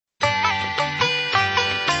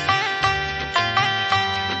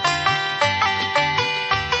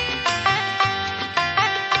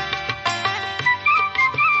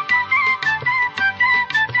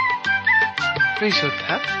ಆತ್ಮೀಶೋಧ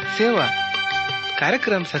ಸೇವಾ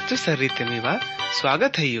कार्यक्रम सच्चो सर्रीते मेवा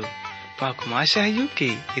स्वागत है यू माकु आशा है यू कि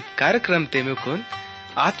इत कार्यक्रम ते मुकुन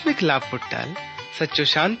आत्मिक लाभ पुट्टाल सच्चो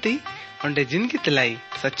शांति उंडे जिंदगी तलाई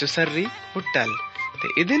सच्चो सर्री पुट्टाल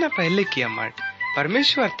ते इदिना पहले किया मट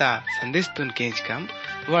परमेश्वर ता संदेश तुन केंच कम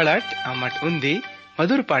वड़ट अमट उंदी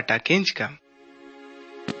मधुर पाटा केंच कम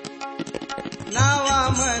नावा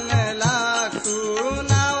मन लाखू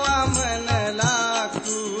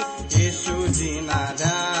यीशु जी ना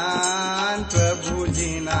ध्यान प्रभु जी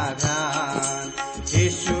ना ध्यान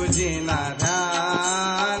यीशु जी ना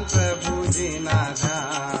ध्यान प्रभु जी ना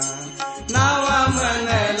ध्यान नावा मन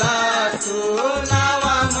लाखू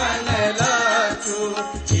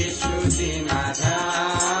यीशु जी ना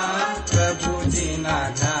ध्यान प्रभु जी ना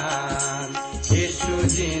ध्यान यीशु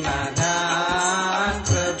जी ना ध्यान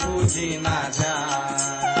प्रभु जी ना ध्यान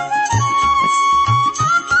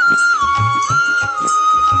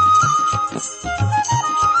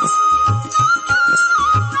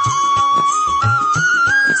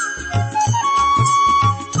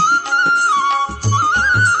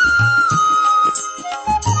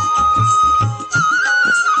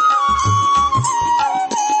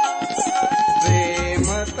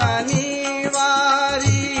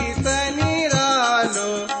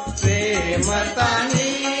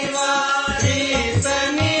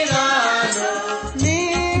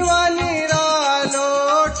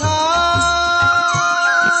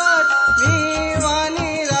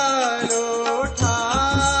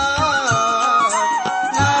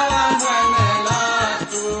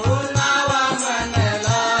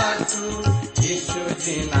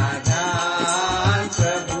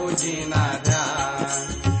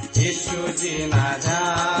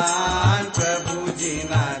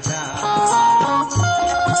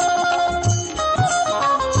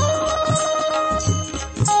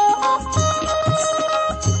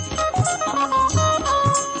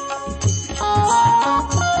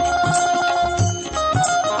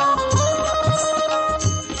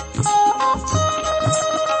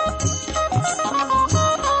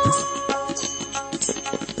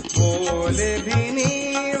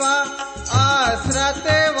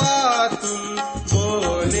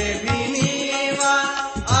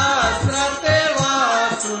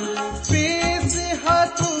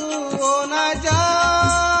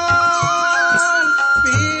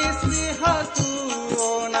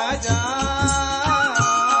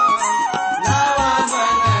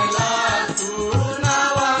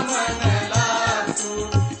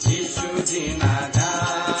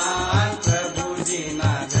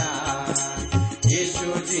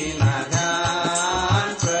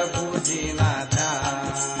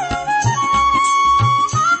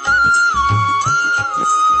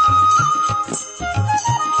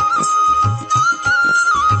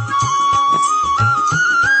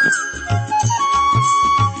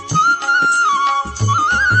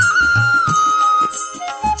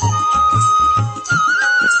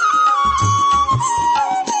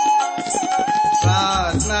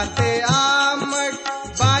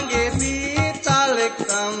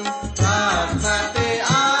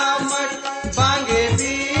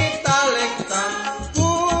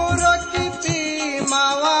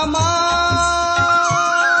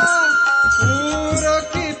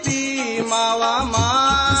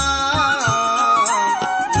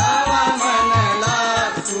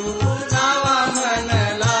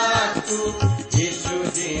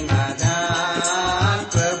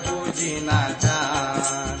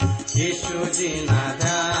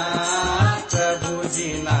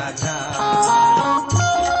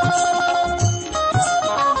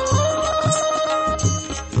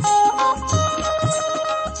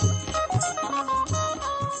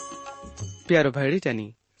प्यारो भाई जानी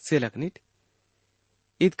सेलकनिट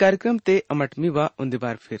इत कार्यक्रम ते अमटमी वा उंदी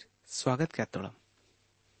बार फिर स्वागत क्या तोड़म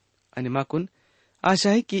अनि माकुन आशा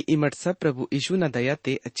है कि इमट सब प्रभु यीशु ना दया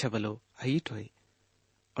ते अच्छा बलो हईट होए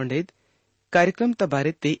ओंडेद कार्यक्रम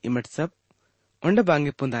तबारे ते इमट सब ओंड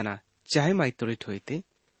बांगे पुंदाना चाहे माई तोड़िट होए ते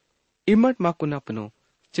इमट माकुन अपनो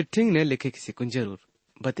चिट्ठिंग ने लिखे किसी कुन जरूर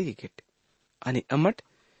बते की किट अनि अमट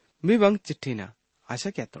मी वंग चिट्ठी ना आशा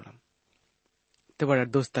क्या तोड़म ते बड़ा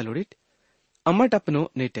दोस्ता लोड़िट अमट अपनो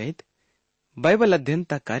नेटैत बाइबल अध्ययन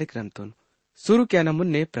ता कार्यक्रम तुन शुरू क्या न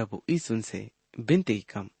मुन्ने प्रभु यीशु से बिनती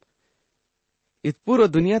कम इत पूरो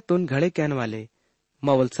दुनिया तुन घड़े कहने वाले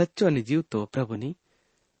मवल सच्चो निजीव तो प्रभु नी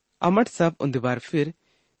अमट सब उन बार फिर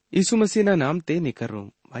यीशु मसीह ना नाम ते निकर रूम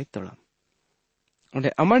भाई तोड़म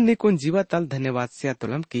उन्हें अमर निकुन जीवा ताल धन्यवाद सिया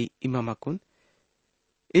तोलम की इमामा कुन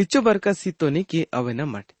इच्चो बरकत सी तो नी की अवे न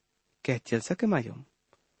मट कह चल सके मायोम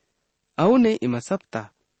अव ने इमा सप्ता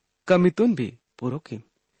कमितुन भी पूरो किम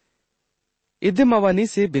इधे मवानी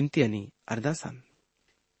से बिनती अनि अरदासान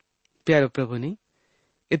प्यारो प्रभु नी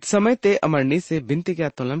इत समय ते अमरनी से बिनती क्या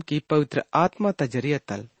तोलम की पवित्र आत्मा तजरिया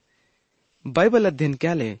तल बाइबल अध्ययन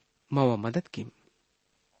क्या ले मवा मदद की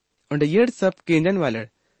उंडे येड सब केंजन वाले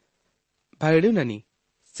भाईडू ननी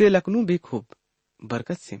से लखनऊ भी खूब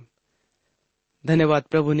बरकत सिम धन्यवाद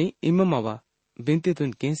प्रभु नी इम मवा बिनती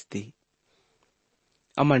तुन केंस दी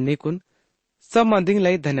अमरनी कुन सब मंदिंग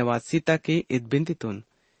लाई धन्यवाद सीता के इत बिनती तुन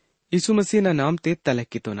यीशु मसीह ना नाम ते तलक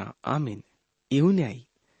की तो ना आमीन इहू ने आई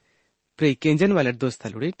प्रे केंजन वाले दोस्त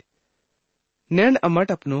लुड़िट नैन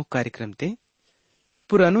अमट अपनो कार्यक्रम ते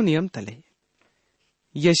पुरानो नियम तले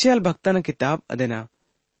यशायाल भक्ता न किताब अदेना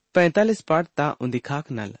 45 पाठ ता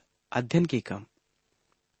उन्दिखाक नल अध्ययन की कम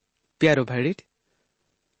प्यारो भाईडिट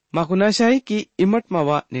माकुनाशाही की इमट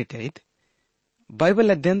मावा नेटेत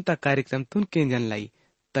बाइबल अध्ययन ता कार्यक्रम तुन केंजन लाई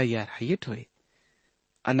तैयार हाइट होए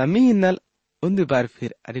अनमी हिन्नल उन्दी बार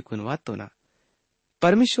फिर अरिकुनवात तो ना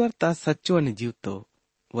परमेश्वर ता सच्चो अनि जीव तो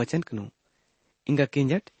वचन कनु इंगा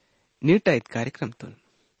किंजट नीटा इत कार्यक्रम तुन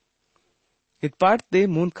इत पाठ दे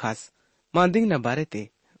मून खास मांदिंग न बारे ते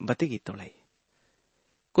बतेगी तोड़ाई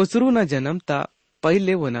कुसरू न जन्म ता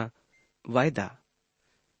पहले वो ना वायदा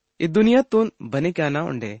इ दुनिया तुन बने क्या ना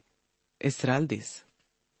उंडे इसराइल दिस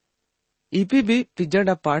ईपी भी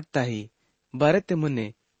पिज्जाडा पाठ ता ही बारे ते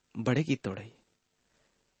मुन्ने बड़े की तोड़ाई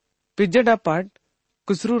पिज्जाडा पाठ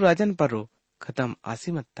कुसरू राजन परो खत्म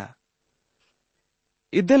आसी मत्ता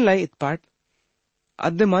इदन लाई इत पाठ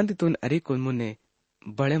अद्दे मांदी तुन अरे कुन मुन्ने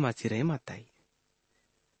बड़े माची रहे माताई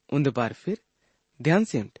उन्द बार फिर ध्यान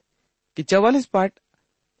से कि 44 पाठ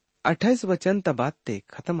 28 वचन तबात ते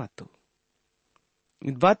खत्म आतो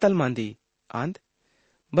इत बात तल मांदी आंद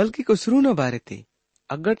बल्कि कुसरू न बारे ते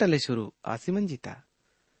अग्गटले शुरू आसीमन जीता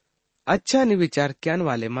अच्छा नि विचार क्यान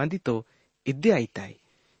वाले मांदी तो इद्दे आईताई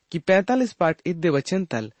कि 45 पाठ इद्दे वचन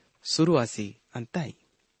तल शुरू आसी अंताई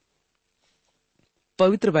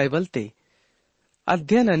पवित्र बाइबल ते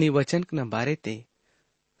अध्ययन अनि वचन न बारे ते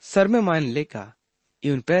सरमे मान लेका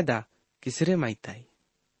इउन पैदा किसरे माइताई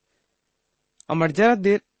अमर जरा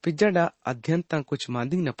देर पिज्जाडा अध्ययन ता कुछ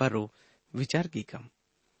मांदिंग न परो विचार की कम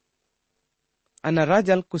अना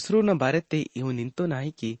राजल कुसरू न बारे ते इउन इंतो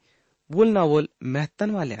नाही की वोल ना वोल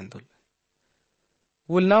महतन वाले अंदुल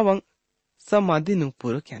वोल ना वंग सब मादी नु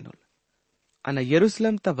पूरो क्यानुल अना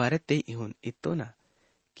यरूशलेम ता बारे ते इउन इतो ना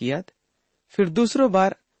कियाद फिर दूसरो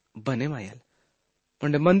बार बने मायल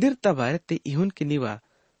उंडे मंदिर ता बारे ते इहुन की निवा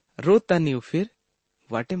रोता नीव फिर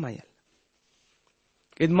वाटे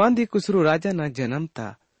मायल इदमांदी कुसरू राजा ना जन्म ता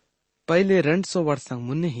पहले 200 वर्षंग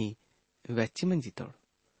मुन्ने ही वैची मंजी तोड़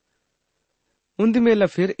उन्दी मेला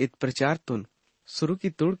फिर इत प्रचार तुन शुरू की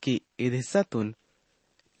तोड़ की इद हिस्सा तुन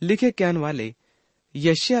लिखे क्यान वाले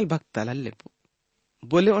यशायाल भक्त लल्ले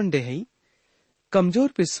बोले उंडे है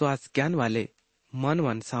कमजोर विश्वास क्यान वाले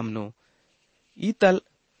मनवन सामनो ईतल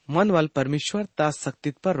मनवाल परमेश्वर ता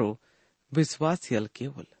शक्तित पर रो विश्वास यल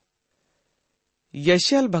केवल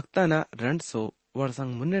यशायाल भक्ताना 200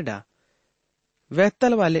 वर्षंग मुन्नेडा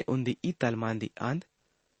वैतल वाले उन्दी ईतल मांदी आंद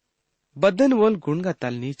बदन वोल गुणगा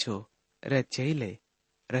तल नीचो रह चेले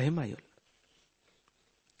रहे मायुल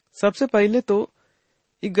सबसे पहले तो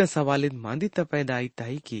इग्गा सवालिद मांदी ता पैदा आई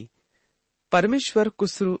ताई की परमेश्वर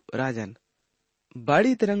कुसरू राजन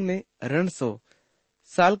बाड़ी तरंग ने 200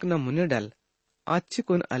 साल न मुन्ने डाल आच्छी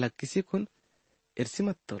कुन अलग किसी कुन इर्सी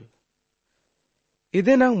मत तोल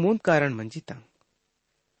इदे नांग मूंद कारण मंजीता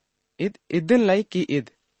इद इदन लाई की इद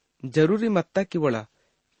जरूरी मत्ता की वड़ा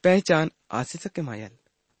पहचान आसी सके मायल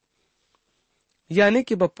यानी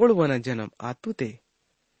कि बपोड़ वना जन्म आतु ते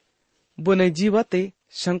बुने जीवा ते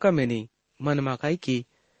शंका में नहीं मन माकाई की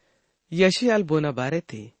यशायाल बोना बारे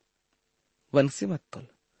थे वंशी मत तोल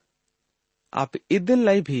आप इदन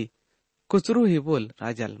लाई भी कुसरू ही बोल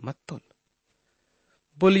राजल मत तोल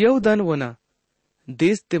बोल यहूदन वना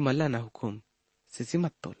देश ते मल्ला ना हुकुम सिसी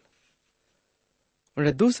मत तोल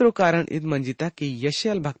और दूसरो कारण इद मंजिता की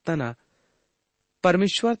यशायाल भक्ताना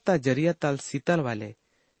परमेश्वर ता जरिया ताल सीतल वाले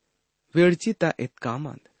वेड़ची ता इत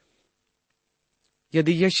कामांद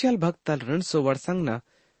यदि यशायाल भक्त ताल 200 वर्षंग ना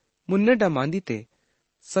मुन्नेडा मांदी ते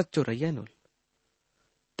सच्चो रैयानुल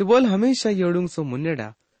तो बोल हमेशा योड़ुंग सो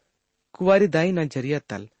मुन्नेडा कुवारी दाई ना जरिया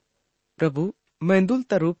तल प्रभु मेंदुल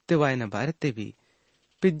ता रूप ते वाय ना भारत ते भी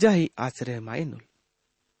पिज्जा ही आश्रय मायनुल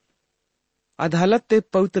अदालत ते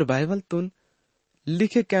पवित्र बाइबल तुन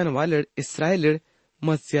लिखे क्यान वाले इसराइल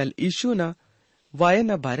मस्याल ईशु ना वाय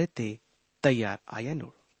ना भारत ते तैयार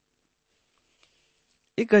आयानुल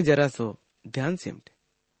एक जरा सो ध्यान सिमट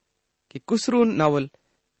कि कुसरू नावल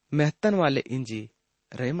महतन वाले इंजी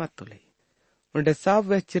रहे मात तो लई उन्हें साफ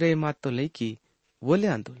वैच रहे मात तो लई की बोले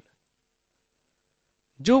आंदोल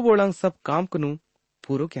जो वोळांग सब काम कनू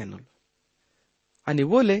पूरो क्यानोल आणि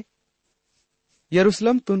वोले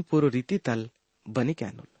यरुसलम तुन पूरो रीति तल बने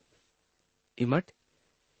क्यानोल इमट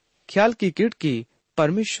ख्याल की किडकी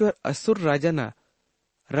परमेश्वर असुर राजाना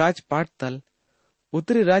राजपाट तल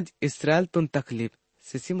उत्तरी राज इस्रायल तुन तकलीफ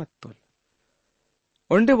सिसिमत तोल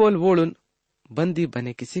ओंडे बोल वोळून बंदी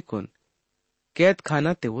बने किसी कोण कैद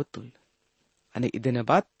खाना ते वोतुल आणि इदेने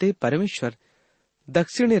बाद ते परमेश्वर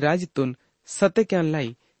दक्षिणी राजतून सतेक्यान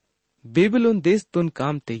लाई बेबीलोन देशतून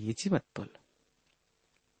काम ते येची मत्तोल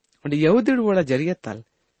और यहूदीड वोड़ा जरियताल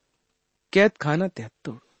कैद खाना ते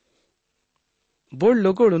हत्तोड़ बोल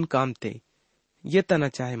लोगोड़ुन काम ते ये तना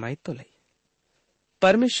चाहे माई तो लाई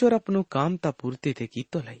परमेश्वर अपनो काम ता पूर्ति ते की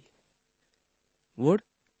तो लाई वोड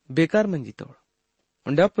बेकार मंजी तोड़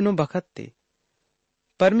और अपनो बखत ते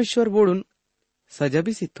परमेश्वर वोड़ुन सजा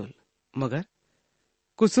भी सितोल मगर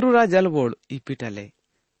कुसरू राजल वोड़ ई पिटाले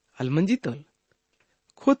अलमंजी तोल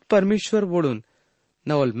खुद परमेश्वर वोड़ुन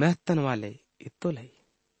नवल मेहतन वाले इतोल है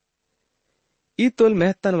ई तोल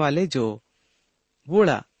मेहतन वाले जो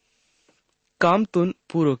वोड़ा काम तुन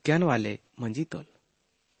पूरो क्यान वाले मंजी तोल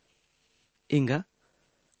इंगा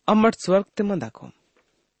अम्मट स्वर्ग ते मंदाको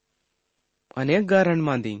अनेक गारण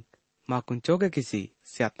मांदी माकुन चौके किसी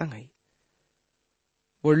स्यातंग है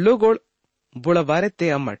वो लोगोड़ बुड़ा बारे ते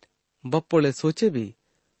अम्मट बप्पोले सोचे भी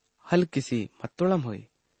हल किसी मत्तोड़म होई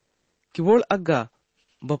कि वोड़ अग्गा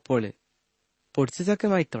बप्पोले पोटसे सके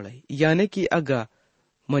माई तोड़ाई यानी कि अग्गा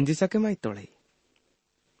मंजी सके माई तोड़ाई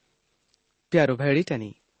प्यारो भैडी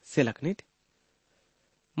टनी सेलकनिट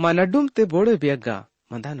मानड्डुम ते बोड़े भी अग्गा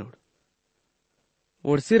मंदानोड़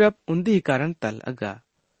वोड़ सिर्फ उन्दी ही कारण तल अग्गा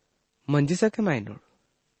मंजी सके माई नोड़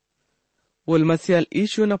वोल मसियल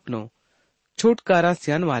ईशुन अपनो छुटकारा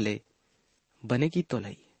स्यान वाले बने की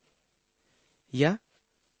तोलाई या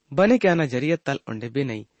बने क्या ना जरिए तल उंडे भी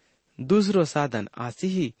नहीं दूसरो साधन आसी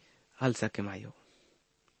ही हल सके मायो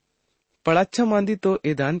पड़ाच्छा मांदी तो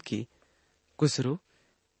एदान की कुसरू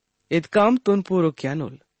एद काम तुन पूरो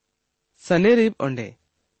क्यानोल सनेरीब उंडे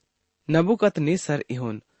नबुकत नीसर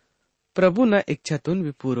इहोन प्रभु न इच्छा तुन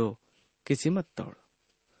भी पूरो किसी मत तोड़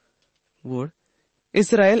वोड़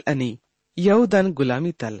इस्राएल अनि यहूदन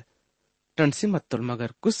गुलामी तल टंसी मत तोड़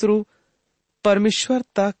मगर कुसरू परमेश्वर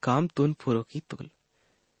ता काम तुन पूरो की तोल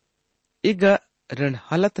इगा रण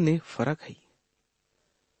हालत ने फरक है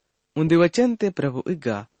उन्दी वचन ते प्रभु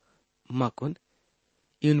इगा माकुन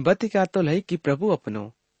इन बति का तोल है कि प्रभु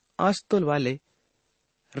अपनो आश तोल वाले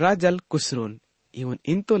राजल कुसरून इवन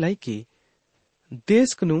इन तोल है कि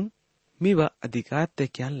देश कनु मीवा अधिकार ते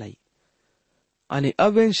क्यान लाई आणि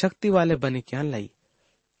अवेन शक्ति वाले बने क्यान लाई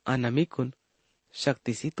आना कुन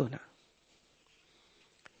शक्ति सी तो ना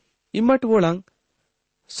इमट वोळांग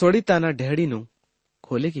सोडिताना ढेड़ी नु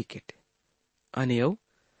खोले की किट आणि यव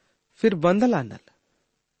फिर बंदल आनल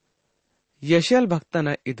यशल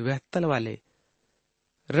भक्ताना इद्वैतल वाले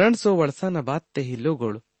रण सो वर्षाना बात ते ही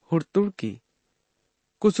लोगोड़ हुड़तुड़ की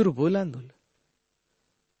कुसरू बोलांदुल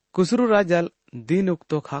कुसरू राजल दीन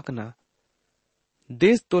उक्तो खाकना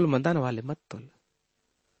देश तोल मंदान वाले मत तोल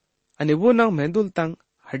आणि वो नाव मेंदुल तंग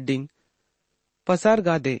हड्डिंग पसार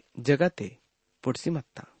गादे जगते पुटसी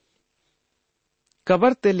मत्ता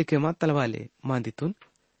कबर ते लिखे मातल वाले मांदितुन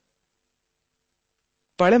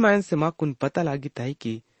पड़े मायन से माकुन पता लागी ताई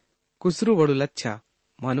की कुसरू वड़ू लच्छा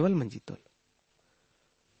मानवल मंजितोल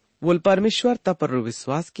वोल परमेश्वर ता पर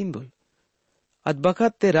विश्वास किंदोल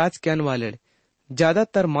अदबखत ते राज क्यान वालेड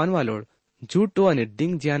ज्यादातर मानवालोड झूठो आणि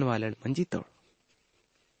डिंग ज्यान वालेड मंजितोल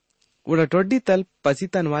उड़ा टोड्डी तल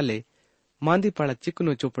पसीतन वाले मांदी पड़ा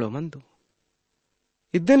चिकनो चोपड़ो मंदो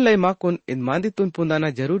इदन लय माकुन इन मांदितुन पुंदाना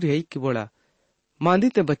जरूरी है कि बोला मांदी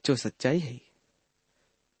ते बच्चों सच्चाई है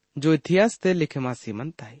जो इतिहास ते लिखे मासी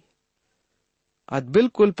मनता है अद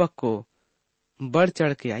बिल्कुल पक्को बढ़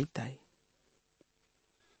चढ़ के आई ताई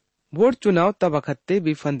वोट चुनाव तबखत्ते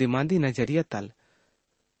भी फंदी मांदी नजरिया तल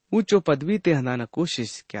ऊंचो पदवी ते हनाना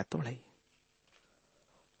कोशिश क्या तोड़ाई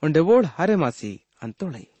उंडे वोड़ हरे मासी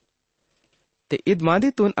अंतोड़ाई ते इद मांदी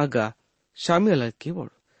तुन अगा शामिल की वोड़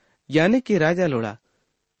यानी कि राजा लोड़ा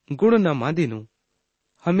गुण न मांदी नु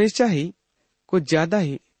हमेशा ही कुछ ज्यादा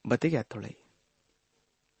ही बते गया थोड़ाई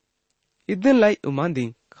इदन लाई उमांदी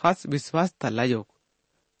खास विश्वास था लायोग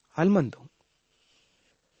अलमंदू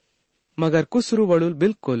मगर कुसरू वड़ुल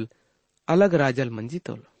बिल्कुल अलग राजल मंजी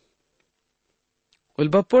तोल उल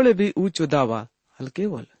बप्पोले भी ऊंचो दावा हल्के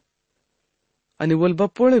वोल अनि वोल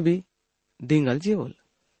बप्पोले भी डिंगल जी वोल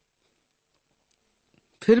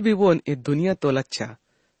फिर भी वो इस दुनिया तोल अच्छा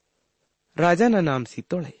राजा ना नाम सी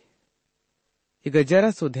तोड़े इग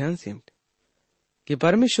जरा सो ध्यान सिमट कि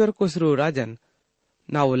परमेश्वर कुसरू राजन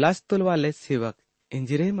ना उलास तोल वाले सेवक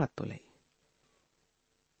इंजिरे मात तोले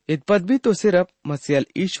इत पदवी तो सिर्फ मसीहल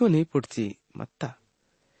ईशो नहीं पुटची मत्ता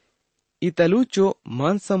इतलूचो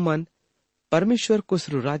मान सम्मान परमेश्वर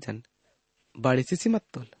कुसरू राजन बाड़ी सी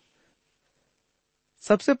मत्तोल।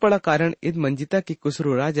 सबसे बड़ा कारण id मंजिता की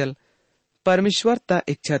कुसरू राजल परमेश्वर ता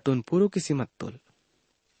इच्छा तुन पूरो किसी मत्तोल।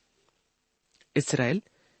 इसराइल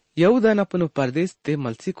यहूदा न पुनो परदेश ते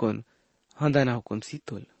मलसी कोन हंदा ना हुकुम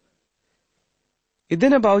सीतोल।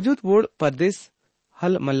 इदे बावजूद वोड परदेश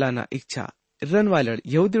हल मल्लाना इच्छा रन वालड़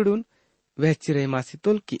यहूदीडून वह चिरे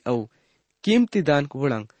मासीतोल की औ कीमती दान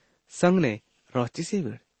कुवड़ंग संगने रोची से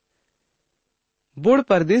विड़ बोड़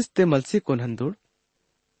परदेश ते मलसी कोन हंदोड़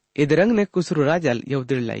इदरंग ने कुसरू राजल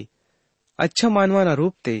यहूदीड़ लाई अच्छा मानवाना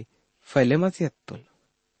रूप ते फैले मासी हत्तोल।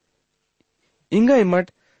 इंगा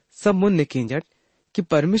इमट सब मुन्ने कींजट कि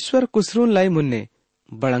परमेश्वर कुसरून लाई मुन्ने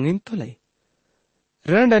बड़ंगिन तो लाई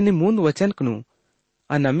रण अन्नी मूंद वचन कनु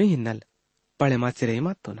अनमी हिन्नल पड़े मासी रही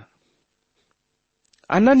मात तो ना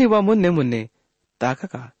अन्ना निवा मुन्ने मुन्ने ताका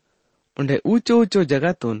का उंडे ऊंचो ऊंचो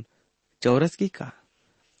जगह तोन चौरस की का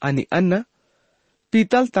आणि अन्न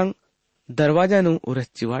पीतल तंग दरवाजा नु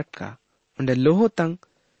उरच्ची वाट का उंडे लोहो तंग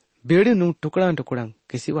बेड़ी नु टुकड़ा टुकड़ा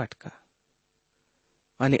किसी वाट का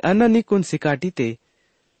आणि अन्न निकुन सिकाटी ते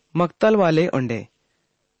मक्तल वाले उंडे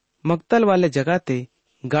मक्तल वाले जगह ते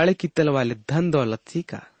गाड़े कितल वाले धन दौलत सी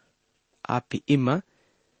का आपी इम्मा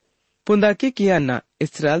पुंदाके किया ना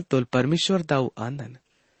इसराइल तोल परमेश्वर दाऊ आंदन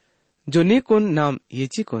जो निकुन नाम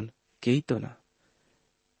येची कोन केई तो ना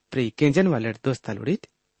प्रे केंजन वाले दोस्ता लुड़ीत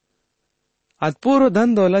आज पूरो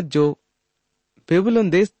धन दौलत जो बेबुलोन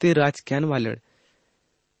देश ते राज कैन वाले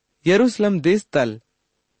यरूशलेम देश तल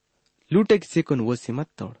लूटे किसी कुन वो सिमत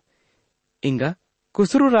तोड़ इंगा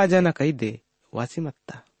कुसरू राजा ना कही दे वासी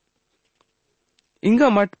मत्ता इंगा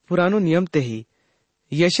मठ पुरानो नियम ते ही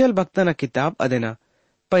यशल भक्ता ना किताब अदेना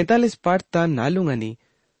 45 पाठ ता नालूंगनी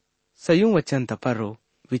सयुं वचन तपरो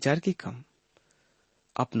विचार की कम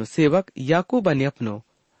अपनो सेवक याकूब अनि अपनो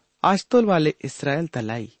आस्तोल वाले इसराइल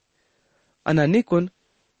तलाई अननी कुन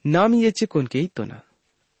नाम ये चिकुन के ही तो ना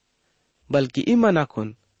बल्कि इमाना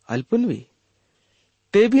कुन अल्पुनवी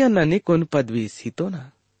ते भी अननी कुन पदवी सीतो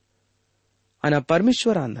ना अना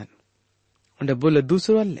परमेश्वर आंदन उन्हें बोले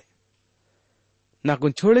दूसरो अल्ले ना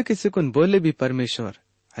कुन छोड़े किसी कुन बोले भी परमेश्वर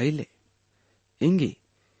आइले इंगी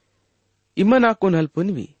इमाना कुन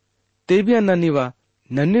अल्पुनवी ते भी अननी वा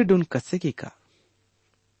नन्नी डून कस्से की का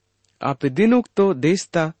आप दिनुक तो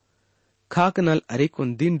देशता खाक नल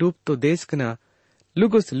अरेकुन दिन डूब तो देश कना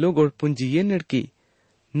लुगुस लोगोड़ पुंजी ये नड़की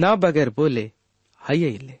ना बगैर बोले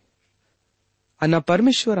हाइले अना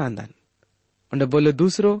परमेश्वर आंदन उन्हें बोले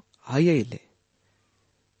दूसरो हाइले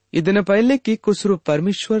इदन पहले की कुसरू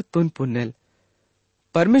परमेश्वर तुन पुन्नेल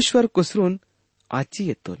परमेश्वर कुसरून आची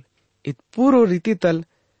येतोल इत पूरो रीति तल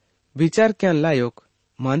विचार क्या लायोक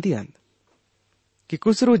मांदी आंद कि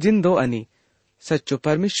कुसरू जिंदो अनि सच्चो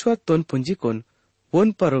परमेश्वर तुन पुंजी कोन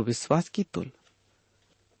वोन परो विश्वास की तुल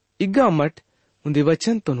इग्गा मठ उन्दी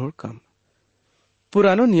वचन तुन हुड़कम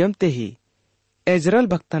पुरानो नियम ते ही एजरल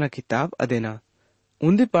भक्ताना किताब अदेना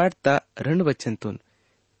उन्दी पाठ ता रण वचन तुन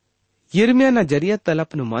यिर्मया ना जरिया तल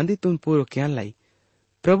अपनु मांदी तुन पूरो क्या लाई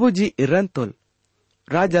प्रभु जी इरन तुल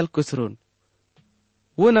राजल कुसरून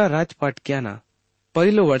वो ना राजपाट क्या ना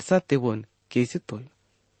पहलो वर्षा ते वोन केसी तुल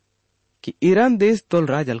कि ईरान देश तोल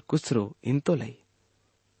राजल कुसरो इन तो लाई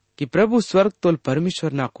कि प्रभु स्वर्ग तोल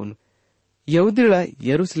परमेश्वर नाकुन यहूदीड़ा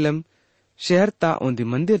यरूशलेम शहर ता ओंदी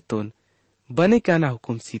मंदिर तोन बने क्या ना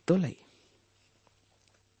हुकुम सी तो लाई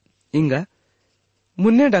इंगा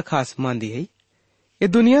मुन्ने डा खास मांदी है ये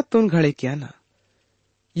दुनिया तोन घड़े क्या ना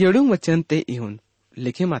येड़ू वचन ते इहुन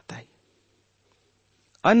लिखे माताई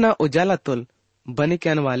अन्ना उजाला तोल बने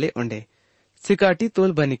क्यान वाले ओंडे सिकाटी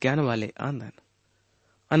तोल बने क्यान वाले आंदन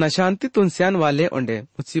अना शांति तुन स्यान वाले ओंडे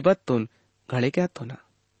मुसीबत तुन घड़े क्या तो ना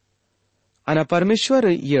अना परमेश्वर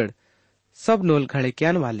येड़ सब नोल घड़े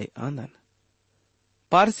क्यान वाले आंदन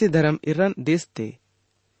पारसी धर्म इरन देश ते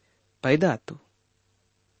पैदा आतु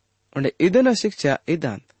ओंडे इदन शिक्षा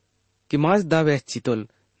इदान कि माज दावे चितोल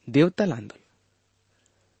देवता लांदोल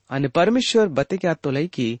अने परमेश्वर बते क्या तो लई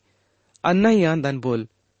की अन्ना ही आंदन बोल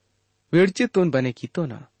वेड़ची तुन बने की तो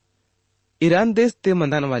ना ईरान देश ते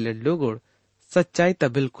मंदान वाले लोगोड़ सच्चाई ता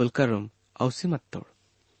बिल्कुल करुम औसी मत तोड़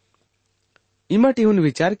इमटी उन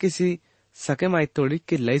विचार किसी सके माई तोड़ी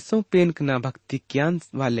के लैसों पेन कना भक्ति ज्ञान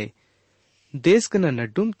वाले देश कना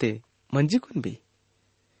नड्डुम ते मंजी कुन भी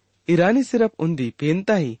ईरानी सिर्फ उन्दी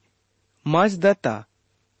पेनता ही माज दाता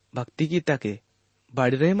भक्ति की ताके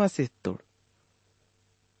बाड़ी रहे मा से तोड़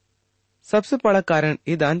सबसे बड़ा कारण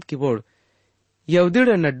ईदान की बोड़ यहूदीड़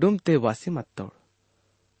नड्डुम ते वासी मत तोड़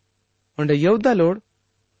उन्हें यहूदा लोड़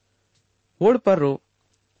ओड पर रो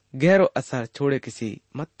गहरो असर छोड़े किसी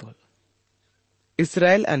मत तोल।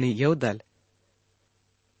 इस्रायल आणि यहूदल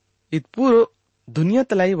इत पूरो दुनिया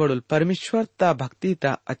तलाई वडुल परमेश्वर ता भक्ति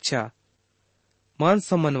ता अच्छा मान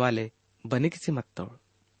सम्मान वाले बने किसी मत तोड़।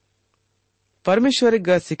 परमेश्वर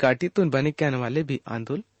ग सिकाटी तुन बने कहने वाले भी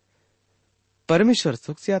आंदोल परमेश्वर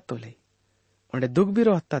सुख से तो लई उन्हें दुख भी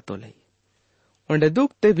रोहता तो लई उन्हें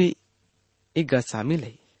दुख ते भी इग शामिल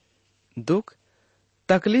है। दुख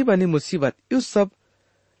तकलीफ आणि मुसीबत यु सब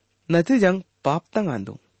नतीजंग पाप तंग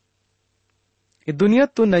आंदो। ये दुनिया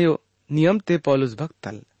तो नयो नियम ते पौलुस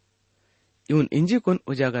भक्तल यून इंजी कुन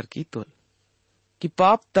उजागर की तोल कि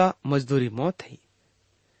पाप ता मजदूरी मौत है।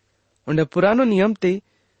 उन्हें पुरानो नियम ते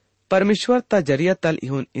परमेश्वर ता जरिया तल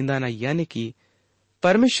इहुन इंदाना यानी कि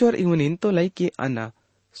परमेश्वर इहुन इन तो लाई कि अन्ना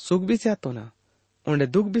सुख भी से आतो ना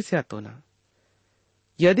उन्हें दुख भी से आतो ना।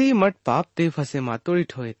 यदि मट पाप ते फसे मातोड़ी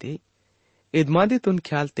ठोए ते इदमादी तुन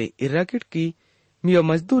ख्याल ते इराकिट की मियो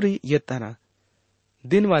मजदूरी यतना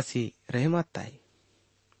दिनवासी रहमाताई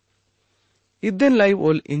इद्दन लाई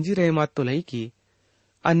ओल इंजी रहमात तो लाई की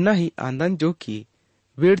अन्ना ही आंदन जो की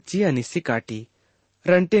वेड़ची आणि सिकाटी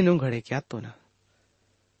रंटे नु घड़े क्या तो ना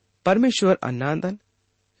परमेश्वर अन्नांदन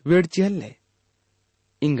वेड़ची हल्ले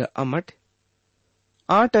इंग अमट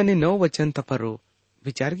 8 आणि 9 वचन तपरो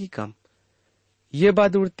विचार की कम ये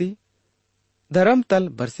बात उड़ती धर्म तल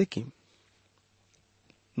बरसे की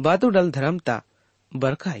बातुडल धर्मता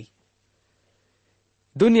बरखाई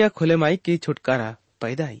दुनिया खुले माई की छुटकारा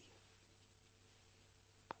पैदा आई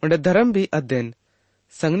उन्हें धर्म भी अध्ययन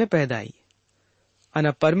संगने पैदा आई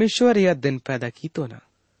अना परमेश्वर यह अध्ययन पैदा की तो ना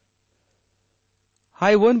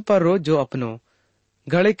हाई वन पर रोज जो अपनो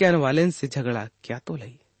घड़े कहने वाले से झगड़ा क्या तो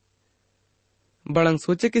लई बड़ंग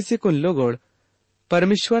सोचे किसी कुन लोगोड़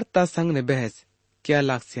परमेश्वर ता संग ने बहस क्या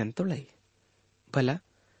लाख से अंतो लई भला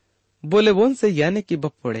बोले वोन से याने की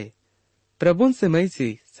बपोड़े प्रभुन से मई सी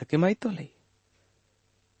सके माई तो लई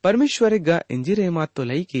परमेश्वर गा इंजिरे मात तो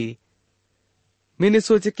लई की मैंने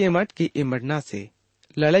सोचे के मट की इमड़ना से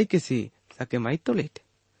लड़ाई किसी सके माई तो लेट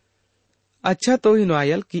अच्छा तो ही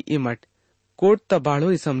नोयल की इमट कोट ता बाढ़ो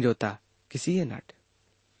ही समझौता किसी ये नट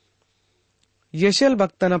यशल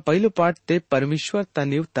भक्तना पहलू पाठ ते परमेश्वर ता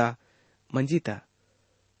निवता मंजीता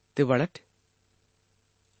ते वड़ट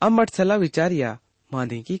अमट सला विचारिया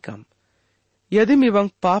मांधी की कम यदि मिवंग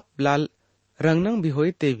पाप लाल रंगनंग भी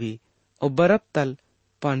होई ते भी और बरफ तल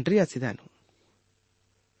पांड्रिया सिदानु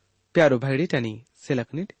प्यारो भाईडी टनी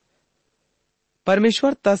सिलकनिट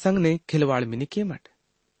परमेश्वर ता संग ने खिलवाड़ मिनी के मट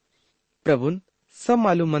प्रभुन सब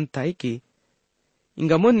मालूम मन थाई की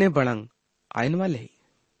इंगमुन ने बड़ंग आयन वाले ही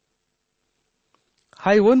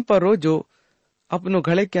हाई वन पर रो जो अपनो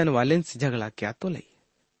घड़े के वाले से झगड़ा क्या तो लई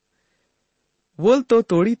वोल तो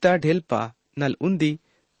तोड़ी ता ढेलपा नल उन्दी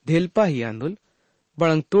ढेलपा ही आंदोल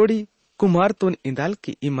बड़ंग तोड़ी कुम्हार तो इंदाल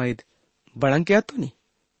की इमाइद बड़ंग क्या तो नहीं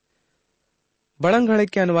बड़ंग घड़े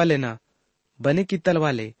के वाले ना बने की तल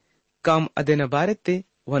वाले काम अदेन बारे ते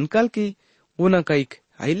वनकाल की वो न कईक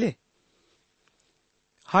आईले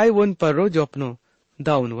हाय वन पर रोज अपनो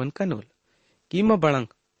दाउन वन का नोल कीमा बड़ंग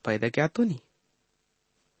पैदा क्या तो नहीं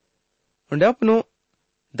उन्हें अपनो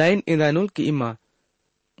दाइन इंदानुल की इमा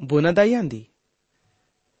बोना दाई आंदी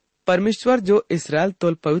परमेश्वर जो इसराइल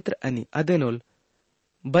तोल पवित्र अनि अदेनोल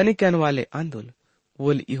बने कहने वाले आंदोल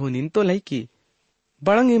वोल इहुनिन तो लाई की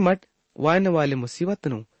बड़ंग मट वायने वाले मुसीबत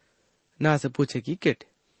नु ना से पूछे की किट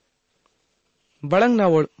बड़ंग ना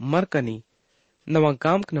वोड़ मर कनी नवा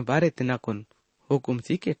काम न बारे ते ना कुन हुकुम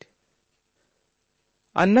सी किट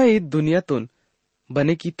अन्ना ईद दुनिया तुन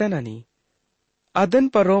बने की तनानी अदन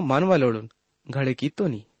परो मानवा लोडुन घड़े की तो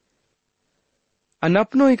नी अन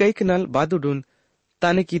अपनो ही कई नल बादुडुन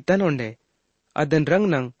ताने की तन ओंडे अदन रंग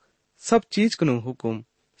नंग सब चीज कनु हुकुम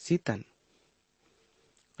सीतन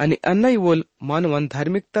अनि अन्ना ही वोल मानवन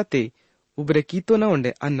धार्मिकता ते उबरे की तो न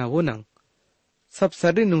ओंडे अन्ना वो नंग सब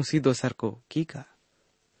सर्री नु सीधो सर को की का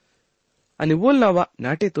अनि वोल नावा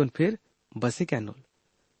नाटे तुन फिर बसे क्या नोल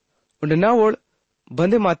उंडे ना वोल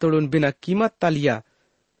बंदे मातोड़ुन बिना कीमत तालिया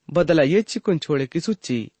बदला ये चिकुन छोड़े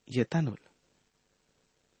किसुच्ची ये तानोल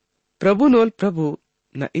प्रभु नोल प्रभु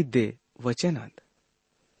न इद्दे वचनांद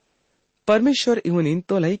परमेश्वर इवन इन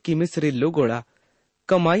तो लाई की मिस्री लोगोड़ा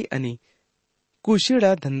कमाई अनि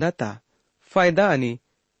कुशीड़ा धंदाता फायदा अनि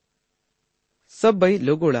सब बई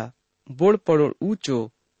लोगोड़ा बोड़ पड़ोड़ ऊंचो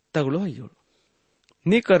तगड़ो हयोड़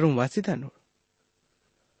नी करूं वासिदा नोड़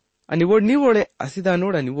अनि वोड़ नी वोड़े असिदा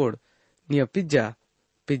नोड़ अनि वोड़ निया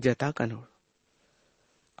पिज्जा ताका नोड़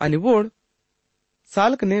अनि वोड़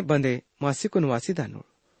सालकने बंदे मासिकुन वासिदा नोड़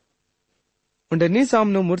उंडे नी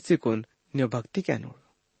सामनो मुर्सिकुन नियो भक्ति क्या नोड़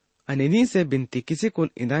अनि नी से बिनती किसी कुन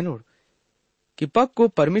इंदा नोड़ कि पक को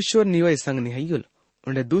परमेश्वर नियो संग निहयुल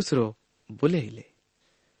उन्हें दूसरो बोले हिले।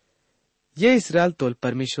 ये इसराइल तोल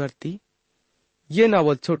परमेश्वर थी, ये ना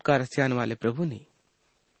वो छुटकारा सियान वाले प्रभु नहीं।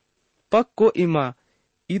 पक को इमा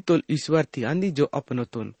ई तोल ईश्वर थी आंधी जो अपनो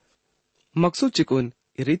तुन मकसू चिकुन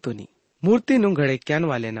रीतो नी मूर्ति नु घड़े क्यान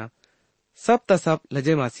वाले ना सब तसब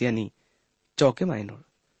लजे मासियानी चौके मायनोड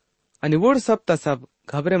आणि वोड सब तसब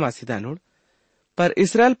घबरे मासीदा नोड। पर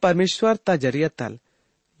इसराइल परमेश्वर ता जरिया तल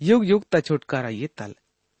युग युग ता छुटकारा ये तल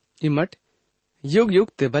इमट युग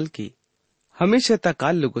युग ते बल्कि हमेशा ता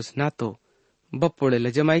काल लुगुस ना तो बप्पोड़े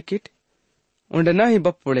लजे माइकिट उंड ना ही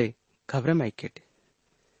बप्पोड़े घबरे माइकिट।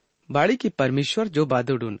 बाड़ी की परमेश्वर जो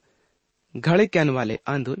बादुडून घड़े क्यान वाले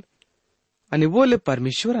आंदोल आणि बोले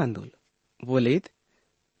परमेश्वर आंदोल बोलेत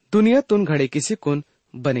दुनिया तुन घड़े किसी कोन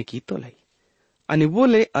बने की तो लाई आणि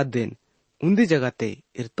बोले अदेन उंदी जगह ते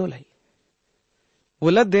इरतो लाई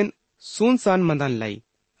बोला देन सुनसान मंदान लाई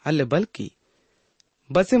अल्ले बल्कि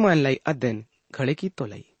बसे मान लाई अदेन घड़े की तो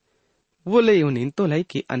लाई बोले यूनिन तो लाई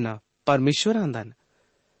की अन्ना परमेश्वर आंदान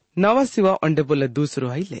नवा सिवा अंडे बोले दूसरो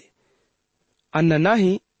हाइले अन्ना ना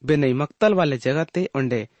ही बेनई मक्तल वाले जगह ते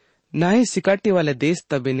अंडे ना ही सिकाटी वाले देश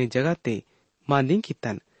तबेनी जगह ते मांदी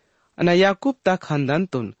कितन अना याकूब ता खानदान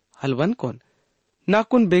तुन हलवन कोन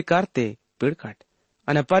नाकुन बेकार ते पेड़ काट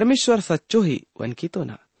अना परमेश्वर सच्चो ही वन की तो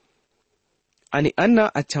ना आणि अन्ना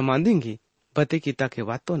अच्छा मांदेंगी बते की ताके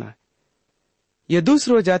वातो ना। ये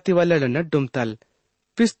दूसरो जाति वाले नड्डुम तल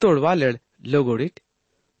पिस्तोड़ वाले लोगोड़िट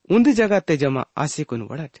उन्दी जगह ते जमा आसिकुन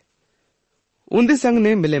वड़ट उन्दी संग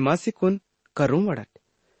ने मिले मासिकुन करूं वड़ट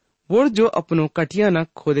वो जो अपनो कटिया न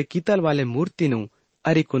खोदे कीतल वाले मूर्ति नु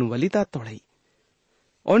अरिकुन वलिता तोड़ई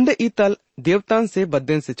ओंडे ईतल देवतान से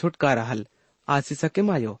बद्देन से छुटकारा हल आसी सके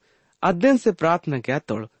मायो अध्ययन से प्रार्थना क्या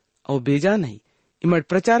तोड़ औ बेजा नहीं इमट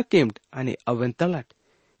प्रचार केम्ट आणि अवन तलट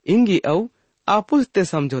इंगी औ आपुस ते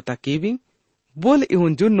समझौता कीविंग बोल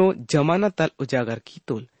इहुन जुन्नो जमाना तल उजागर की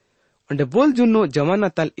तोल ओंडे बोल जुन्नो जमाना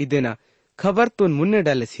तल इदेना खबर तुन मुन्ने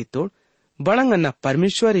डाले सी तोड़ बड़ंगन्ना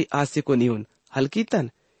परमेश्वरी आसी को नियुन हल्की तन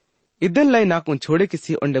इदन लाई नाकुन छोड़े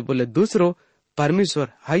किसी ओंडे बोले दूसरो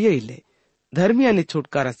परमेश्वर हाये इले धर्मी आणि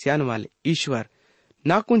छुटकारा सियान वाले ईश्वर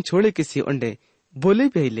नाकुन छोड़े किसी ओंडे बोले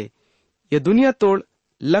पहले ये दुनिया तोड़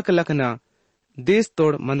लक लक ना देश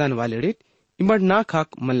तोड़ मंदान वाले डिट इमड ना खाक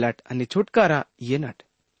मल्लाट आणि छुटकारा ये नट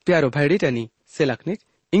प्यारो भाईडिट आणि सेलकनिट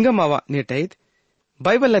इंगा मावा नेटाईत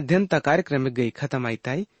बाइबल अध्ययन ता कार्यक्रम में गई खत्म आई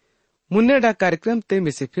ताई मुन्ने डा कार्यक्रम ते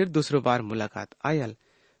में से फिर दूसरो बार मुलाकात आयल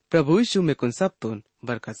प्रभु यीशु में कुन सब तोन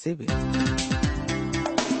बरकत से भी।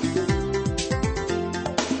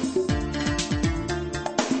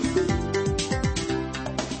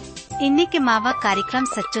 इन्हीं के मावा कार्यक्रम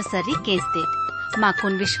सच्चो सर्री केस दे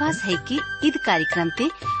माकुन विश्वास है कि ईद कार्यक्रम ते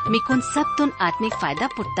मिकुन सब तुन आत्मिक फायदा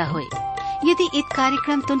पुटता होए। यदि ईद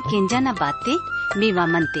कार्यक्रम तुन केंजा न बाते मीवा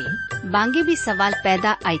मनते बांगे भी सवाल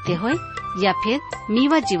पैदा आते होए या फिर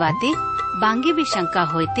मीवा जीवाते बांगे भी शंका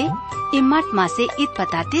होते इम्मत माँ से ईद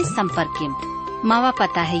पताते संपर्क किम मावा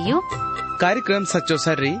पता है यो कार्यक्रम सच्चो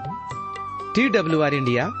सर्री TWR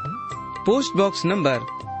India post box number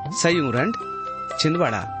सयूरंड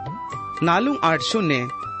छिंदवाड़ा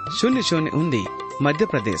 480000 मध्य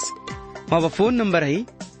प्रदेश। मावा फोन नंबर है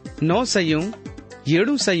 9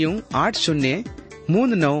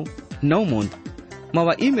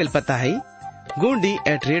 मावा ईमेल पता है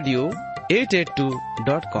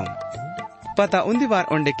gondi@radio882.com पता उन्दी बार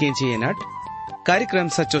ओंडे केंची नट कार्यक्रम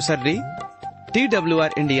सच्चो सर्री TWR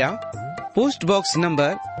India post box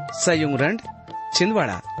number सयूरंड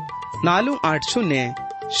छिंदवाड़ा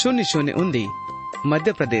 480000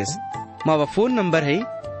 मध्य प्रदेश। मावा फोन नंबर है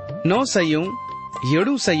 9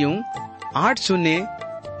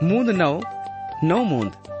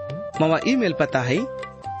 मावा ईमेल पता है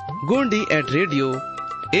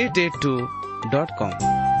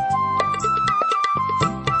gondi@radio882.com।